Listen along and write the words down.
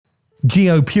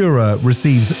GeoPura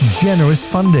receives generous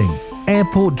funding.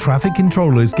 Airport traffic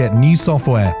controllers get new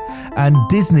software. And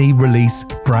Disney release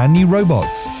brand new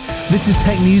robots. This is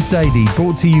Tech News Daily,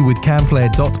 brought to you with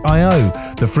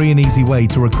Camflare.io, the free and easy way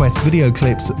to request video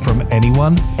clips from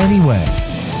anyone, anywhere.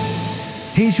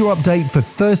 Here's your update for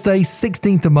Thursday,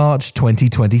 16th of March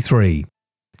 2023.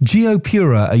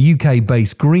 GeoPura, a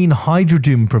UK-based green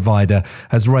hydrogen provider,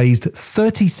 has raised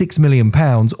 £36 million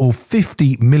or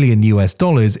 $50 million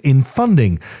in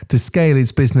funding to scale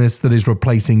its business that is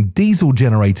replacing diesel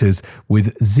generators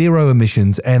with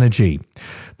zero-emissions energy.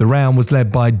 The round was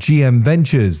led by GM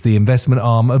Ventures, the investment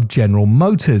arm of General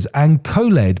Motors, and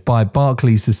co-led by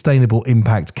Barclays Sustainable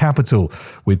Impact Capital,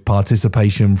 with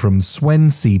participation from Swen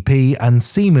CP and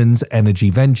Siemens Energy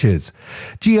Ventures.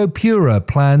 GeoPura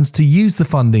plans to use the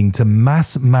funding to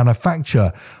mass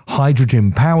manufacture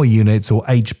hydrogen power units, or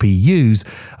HPUs,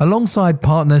 alongside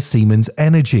partner Siemens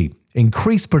Energy,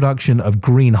 increase production of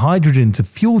green hydrogen to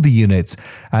fuel the units,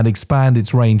 and expand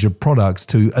its range of products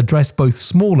to address both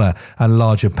smaller and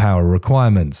larger power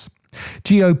requirements.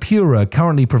 GeoPura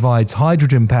currently provides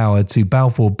hydrogen power to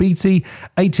Balfour Beatty,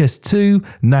 HS2,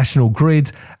 National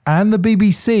Grid, and the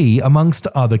BBC, amongst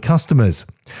other customers.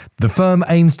 The firm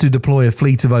aims to deploy a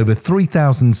fleet of over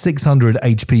 3,600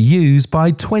 HPUs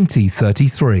by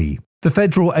 2033. The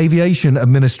Federal Aviation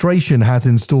Administration has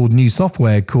installed new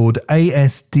software called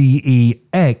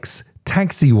ASDEX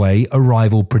Taxiway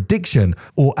Arrival Prediction,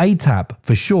 or ATAP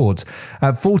for short,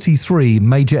 at 43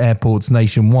 major airports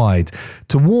nationwide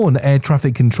to warn air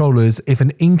traffic controllers if an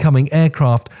incoming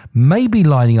aircraft may be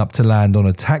lining up to land on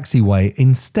a taxiway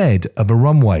instead of a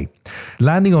runway.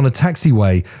 Landing on a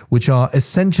taxiway, which are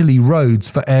essentially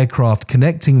roads for aircraft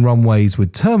connecting runways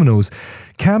with terminals,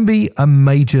 can be a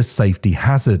major safety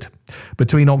hazard.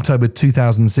 Between October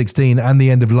 2016 and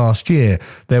the end of last year,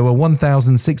 there were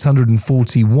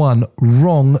 1,641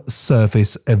 wrong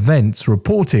surface events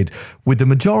reported, with the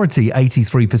majority,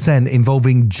 83%,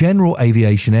 involving general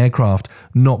aviation aircraft,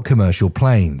 not commercial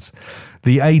planes.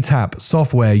 The ATAP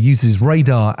software uses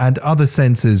radar and other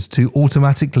sensors to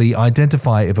automatically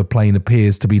identify if a plane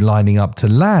appears to be lining up to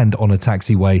land on a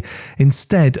taxiway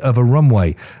instead of a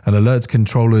runway, and alerts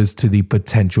controllers to the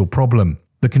potential problem.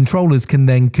 The controllers can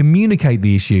then communicate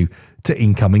the issue to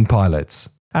incoming pilots.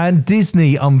 And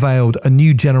Disney unveiled a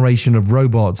new generation of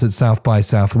robots at South by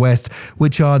Southwest,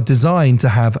 which are designed to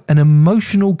have an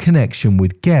emotional connection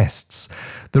with guests.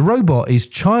 The robot is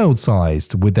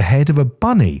child-sized with the head of a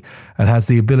bunny and has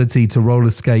the ability to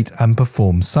roller skate and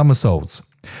perform somersaults.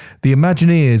 The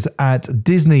Imagineers at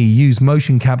Disney use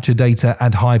motion capture data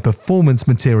and high-performance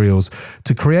materials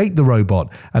to create the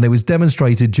robot, and it was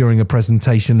demonstrated during a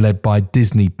presentation led by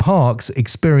Disney Parks,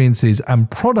 Experiences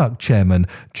and Product Chairman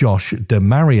Josh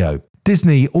DeMario.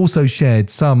 Disney also shared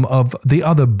some of the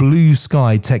other blue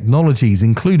sky technologies,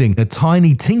 including a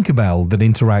tiny Tinkerbell that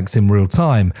interacts in real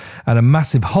time and a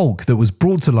massive Hulk that was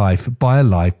brought to life by a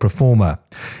live performer.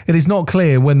 It is not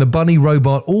clear when the bunny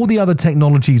robot or the other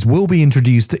technologies will be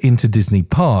introduced into Disney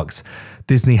parks.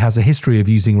 Disney has a history of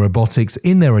using robotics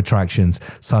in their attractions,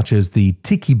 such as the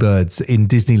Tiki Birds in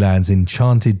Disneyland's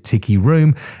Enchanted Tiki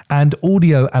Room and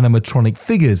audio animatronic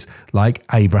figures like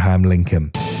Abraham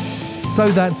Lincoln. So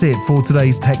that's it for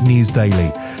today's Tech News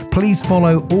Daily. Please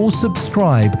follow or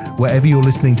subscribe wherever you're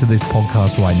listening to this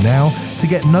podcast right now to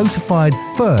get notified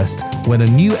first when a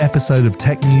new episode of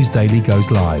Tech News Daily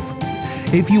goes live.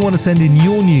 If you want to send in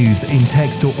your news in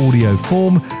text or audio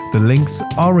form, the links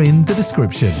are in the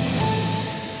description.